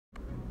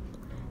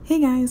Hey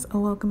guys,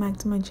 welcome back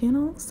to my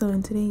channel. So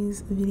in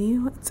today's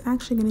video, it's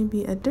actually going to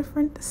be a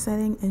different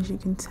setting. As you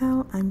can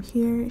tell, I'm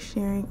here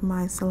sharing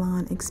my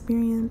salon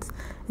experience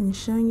and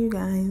showing you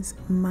guys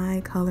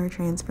my color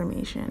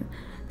transformation.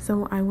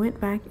 So I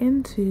went back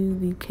into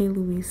the K.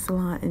 Louise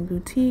Salon and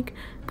Boutique.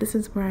 This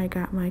is where I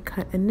got my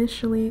cut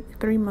initially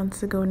 3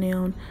 months ago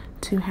now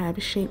to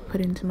have shape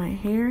put into my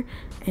hair,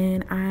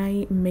 and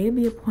I made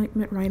the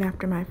appointment right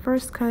after my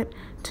first cut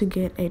to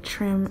get a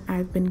trim.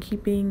 I've been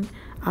keeping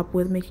up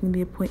with making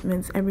the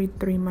appointments every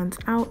 3 months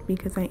out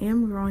because I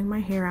am growing my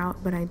hair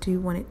out, but I do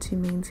want it to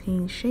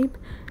maintain shape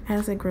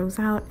as it grows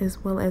out,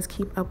 as well as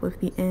keep up with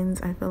the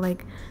ends. I feel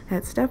like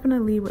that's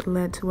definitely what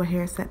led to a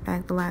hair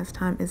setback the last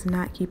time, is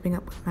not keeping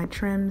up with my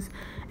trims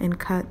and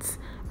cuts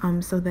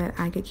so that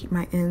I could keep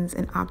my ends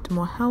in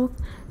optimal health.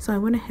 So I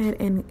went ahead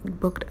and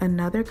booked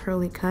another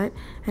curly cut,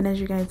 and as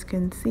you guys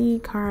can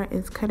see, Cara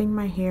is cutting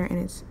my hair in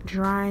its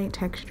dry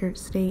textured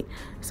state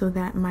so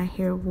that my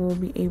hair will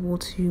be able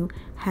to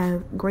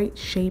have great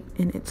shape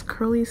in its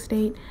curly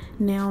state.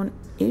 Now,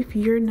 if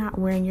you're not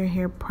wearing your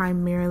hair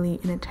primarily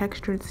in a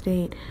textured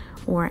state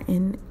or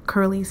in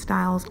curly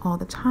styles all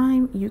the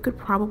time, you could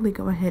probably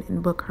go ahead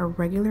and book her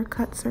regular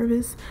cut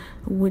service,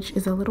 which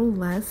is a little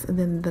less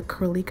than the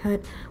curly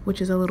cut,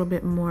 which is a little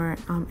bit more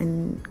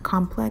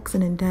complex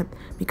and in-depth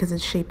because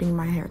it's shaping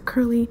my hair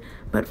curly.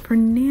 But for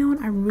now,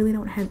 I really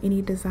don't have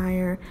any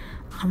desire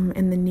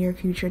in the near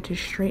future to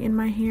straighten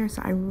my hair,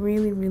 so I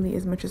really,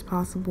 as much as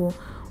possible,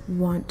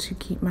 want to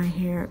keep my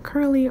hair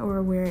curly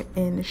or wear it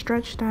in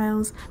stretch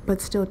styles but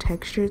still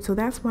textured. So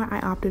that's why I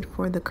opted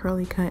for the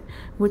curly cut,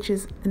 which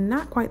is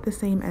not quite the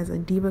same as a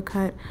diva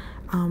cut,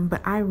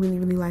 but I really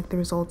like the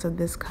results of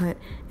this cut,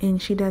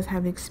 and she does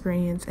have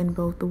experience in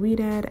both the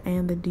Weedad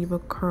and the diva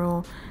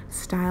curl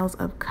styles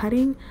of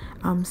cutting,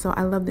 so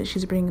I love that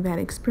she's bringing that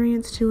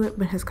experience to it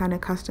but has kind of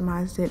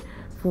customized it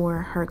for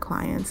her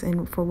clients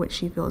and for what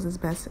she feels is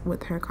best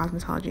with her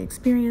cosmetology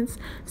experience.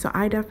 So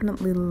I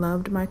definitely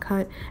loved my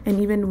cut, and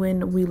even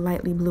when we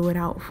lightly blew it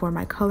out for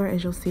my color,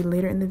 as you'll see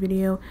later in the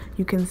video,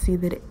 you can see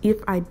that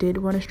if I did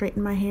want to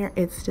straighten my hair,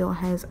 it still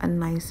has a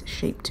nice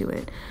shape to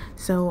it.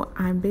 So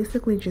I'm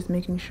basically just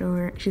making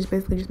sure, she's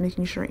basically just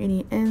making sure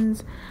any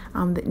ends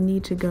that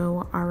need to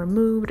go are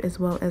removed, as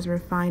well as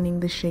refining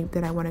the shape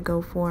that I want to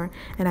go for.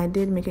 And I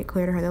did make it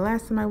clear to her the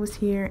last time I was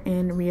here,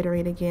 and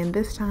reiterate again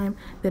this time,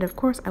 that of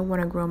course I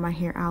want to grow my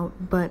hair out,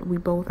 but we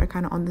both are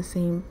kind of on the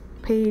same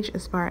page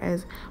as far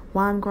as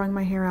while I'm growing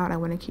my hair out, I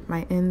want to keep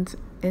my ends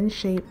in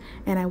shape,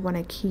 and I want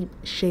to keep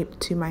shape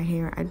to my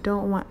hair. I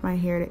don't want my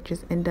hair to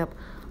just end up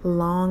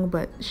long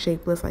but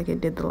shapeless like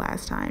it did the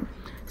last time.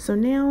 So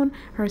now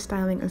her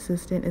styling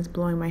assistant is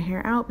blowing my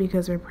hair out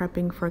because we're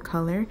prepping for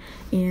color,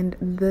 and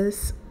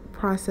this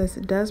process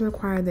does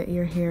require that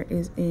your hair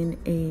is in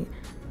a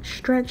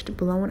stretched,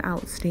 blown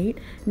out state.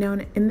 Now,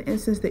 in the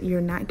instance that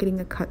you're not getting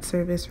a cut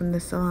service from the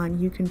salon,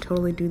 you can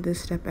totally do this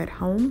step at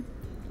home.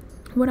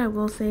 What I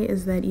will say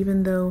is that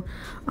even though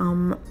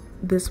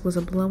this was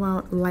a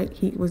blowout, light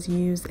heat was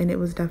used, and it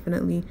was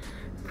definitely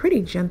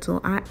pretty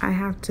gentle. I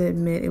have to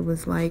admit, it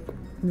was like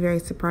very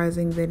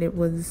surprising that it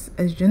was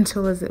as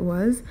gentle as it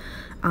was,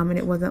 and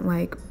it wasn't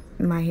like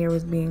my hair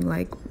was being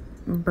like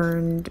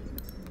burned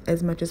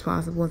as much as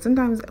possible. And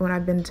sometimes when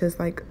I've been to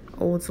like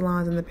old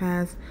salons in the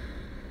past,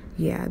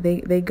 yeah,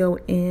 they go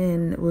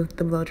in with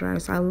the blow dryer.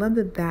 So I love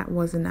that that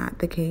was not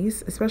the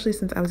case, especially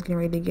since I was getting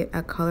ready to get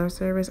a color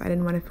service. I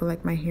didn't want to feel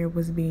like my hair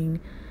was being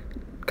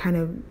kind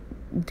of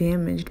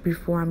damaged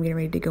before I'm getting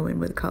ready to go in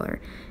with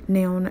color.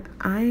 Now,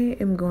 I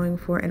am going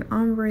for an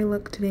ombre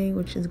look today,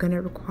 which is going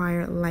to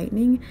require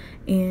lightening,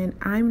 and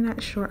I'm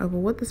not sure of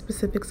what the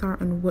specifics are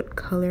on what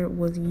color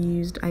was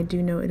used. I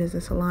do know it is a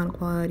salon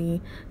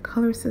quality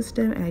color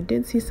system, and I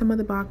did see some of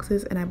the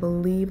boxes, and I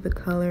believe the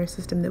color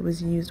system that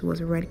was used was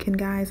Redken,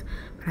 guys,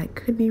 but I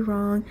could be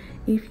wrong.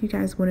 If you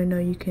guys want to know,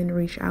 you can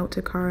reach out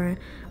to Cara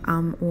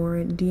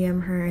or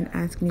DM her and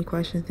ask any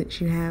questions that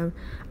you have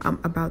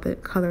about the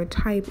color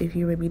type, if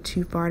you would be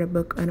too far to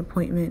book an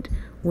appointment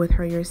with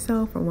her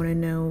yourself, or want to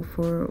know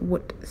for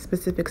what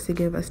specifics to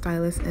give a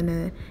stylist in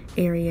an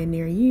area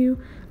near you.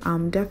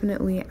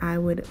 Definitely I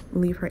would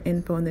leave her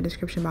info in the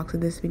description box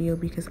of this video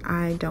because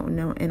I don't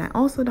know, and I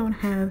also don't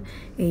have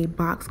a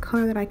box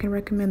color that I can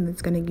recommend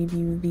that's going to give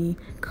you the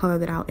color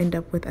that I'll end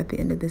up with at the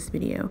end of this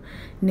video.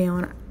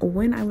 Now,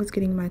 when I was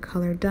getting my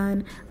color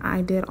done,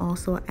 I did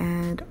also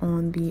add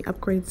on the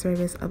upgrade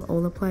service of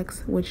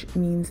Olaplex, which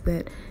means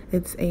that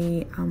it's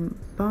a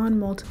bond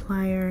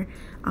multiplier,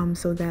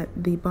 so that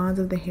the bonds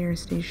of the hair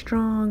stay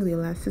strong, the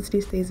elasticity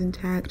stays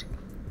intact,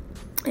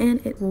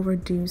 and it will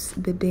reduce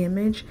the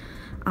damage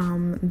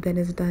that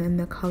is done in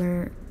the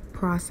color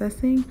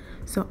processing.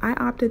 So I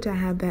opted to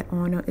have that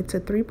on. It's a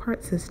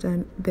 3-part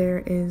system.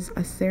 There is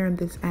a serum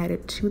that's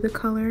added to the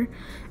color,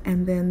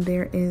 and then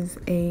there is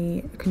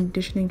a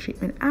conditioning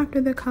treatment after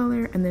the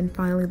color, and then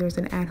finally there's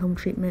an at-home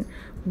treatment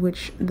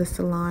which the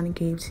salon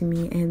gave to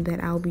me and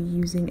that I'll be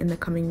using in the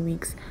coming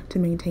weeks to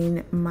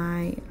maintain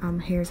my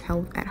hair's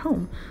health at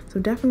home. So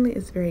definitely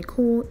it's very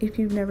cool. If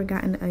you've never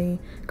gotten a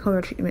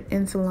color treatment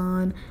in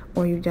salon,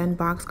 or you've done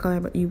box color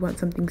but you want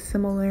something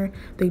similar,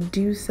 they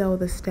do sell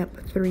the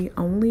step 3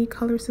 only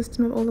color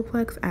system of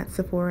Olaplex at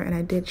Sephora, and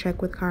I did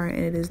check with Cara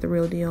and it is the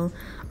real deal.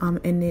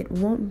 And it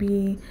won't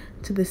be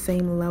to the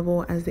same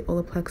level as the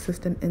Olaplex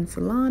system in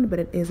salon, but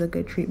it is a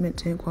good treatment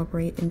to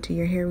incorporate into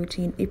your hair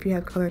routine if you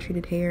have color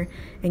treated hair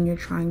and you're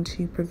trying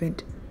to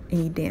prevent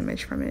any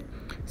damage from it.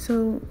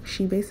 So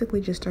she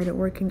basically just started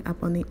working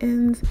up on the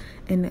ends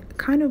and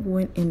kind of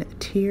went in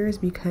tiers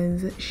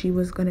because she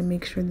was going to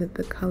make sure that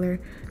the color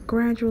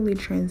gradually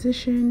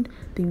transitioned.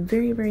 The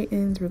very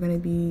ends were going to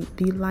be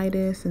the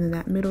lightest, and then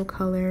that middle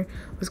color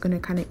was going to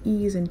kind of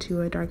ease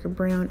into a darker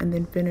brown and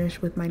then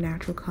finish with my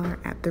natural color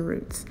at the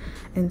roots.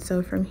 And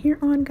so from here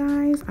on,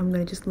 guys, I'm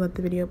going to just let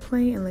the video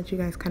play and let you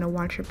guys kind of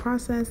watch her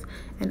process,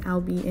 and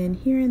I'll be in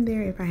here and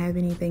there if I have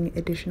anything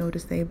additional to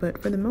say,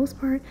 but for the most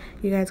part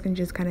you guys can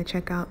just kind of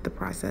check out the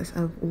process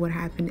of what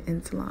happened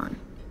in salon.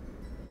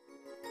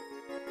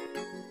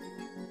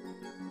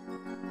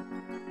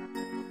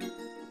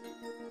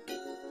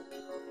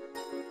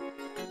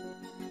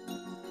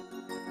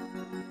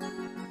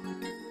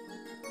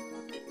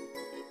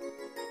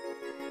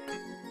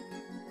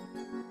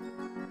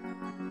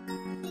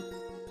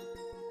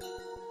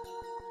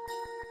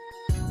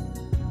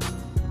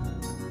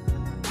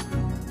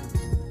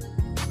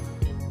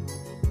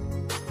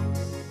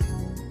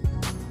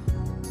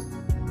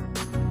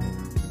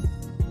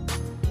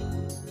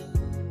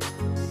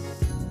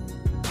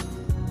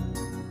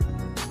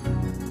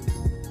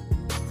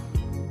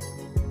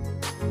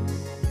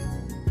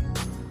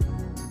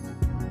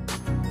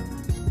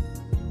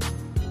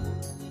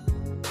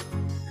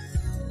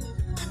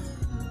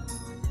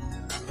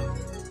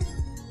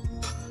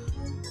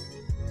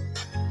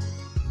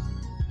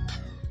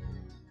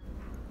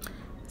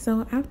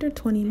 So after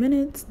 20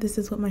 minutes, this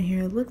is what my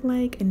hair looked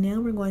like, and now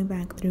we're going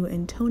back through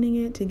and toning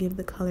it to give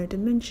the color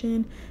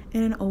dimension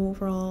and an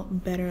overall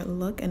better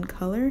look and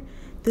color.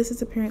 This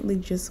is apparently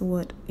just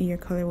what your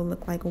color will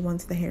look like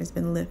once the hair has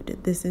been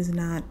lifted. This is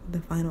not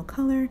the final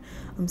color,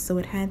 so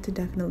it had to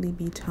definitely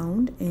be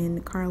toned,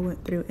 and Cara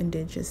went through and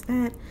did just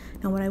that.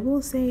 Now what I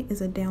will say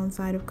is a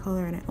downside of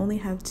color, and I only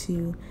have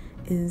 2,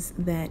 is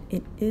that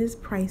it is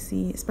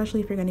pricey, especially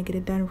if you're going to get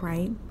it done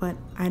right, but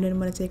I didn't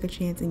want to take a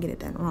chance and get it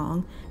done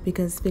wrong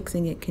because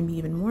fixing it can be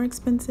even more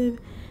expensive,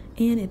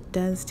 and it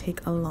does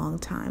take a long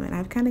time. And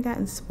I've kind of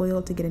gotten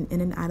spoiled to get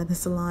in and out of the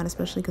salon,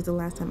 especially because the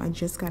last time I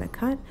just got a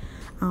cut,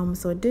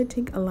 so it did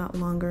take a lot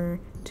longer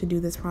to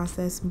do this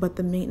process, but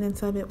the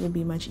maintenance of it will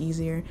be much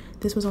easier.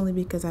 This was only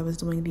because I was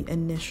doing the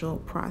initial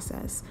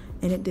process,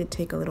 and it did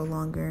take a little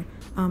longer.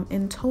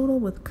 In total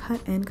with cut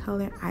and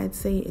color, I'd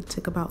say it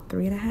took about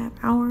 3.5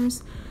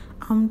 hours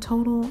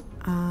total,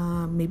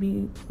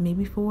 maybe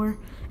 4.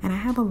 And I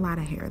have a lot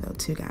of hair though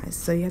too, guys,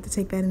 so you have to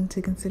take that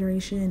into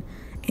consideration,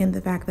 and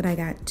the fact that I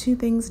got 2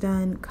 things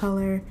done,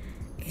 color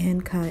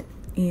and cut,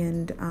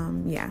 and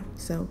yeah,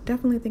 so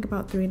definitely think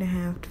about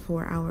 3.5 to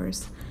 4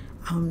 hours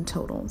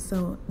total.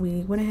 So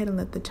we went ahead and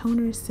let the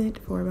toner sit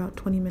for about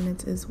 20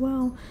 minutes as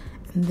well,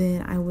 and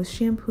then I was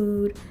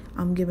shampooed,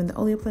 given the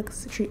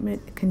Olaplex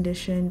treatment,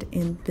 conditioned,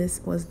 and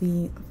this was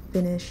the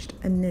finished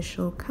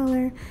initial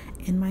color,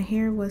 and my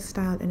hair was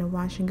styled in a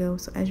wash and go.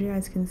 So as you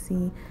guys can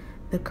see,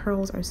 the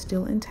curls are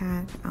still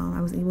intact.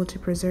 I was able to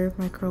preserve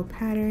my curl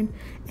pattern,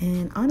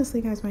 and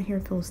honestly guys, my hair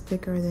feels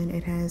thicker than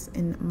it has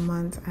in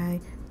months. I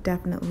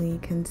definitely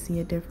can see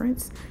a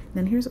difference.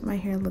 Now here's what my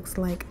hair looks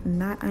like,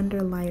 not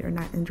under light or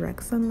not in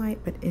direct sunlight,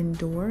 but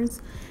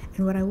indoors.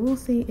 And what I will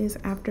say is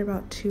after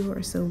about 2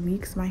 or so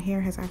weeks, my hair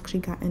has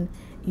actually gotten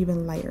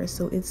even lighter.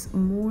 So it's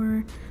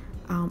more,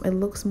 it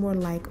looks more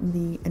like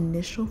the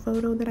initial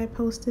photo that I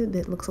posted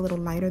that looks a little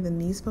lighter than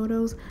these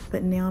photos,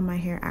 but now my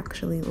hair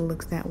actually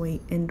looks that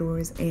way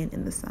indoors and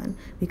in the sun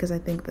because I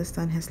think the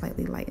sun has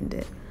slightly lightened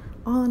it.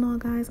 All in all,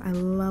 guys, I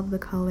love the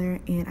color,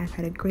 and I've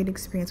had a great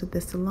experience with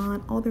this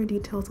salon. All their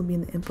details will be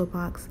in the info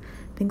box.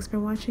 Thanks for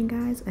watching,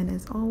 guys, and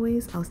as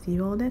always, I'll see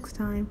you all next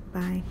time.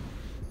 Bye.